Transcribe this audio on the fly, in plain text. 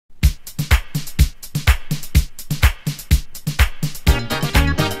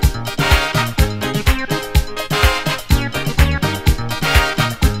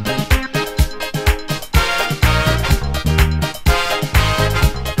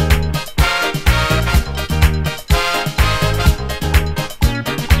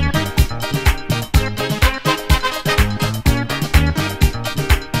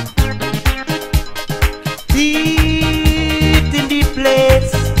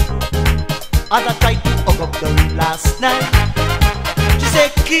as I tried to hug up the reed last night. She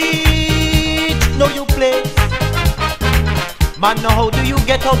said, "Kid, know you play. Man, now how do you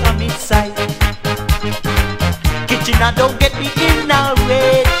get out of me sight? Kitchen, I don't get me in a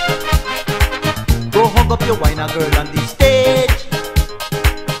rage. Go hug up your whiner girl on the stage."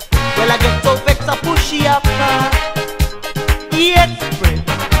 Well, I get so vexed, I push she up her. Yes, friend,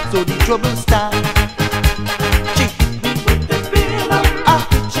 so the trouble starts. She hit me with the pillow. I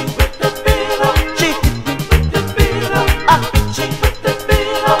hit you with the pillow. She hit me with the pillow. I hit you with the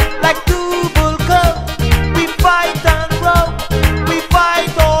pillow. Like two bull cubs, we fight and roll. We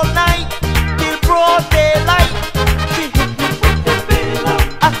fight all night till broad daylight. She hit me with the pillow.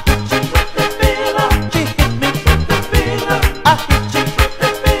 I hit you with the pillow. She hit me with the pillow. I hit you with the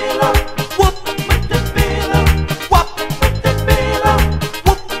pillow. Whoop with the pillow. Whop with the pillow.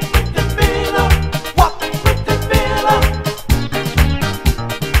 Whoop with the pillow. Whop with the pillow.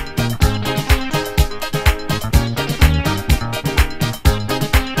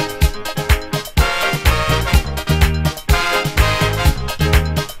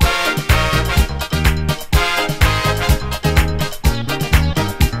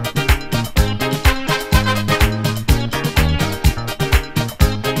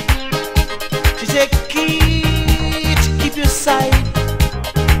 She said, "Kid, keep your side.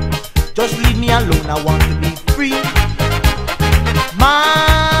 Just leave me alone, I want to be free.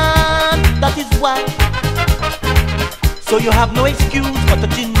 Man, that is why. So you have no excuse for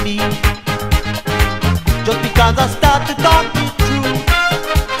touching me. Just because I start to talk the truth,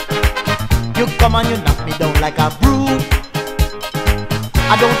 you come and you knock me down like a broom.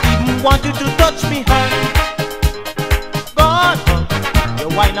 I don't even want you to touch me, honey. God, you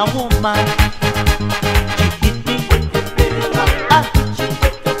whine a woman.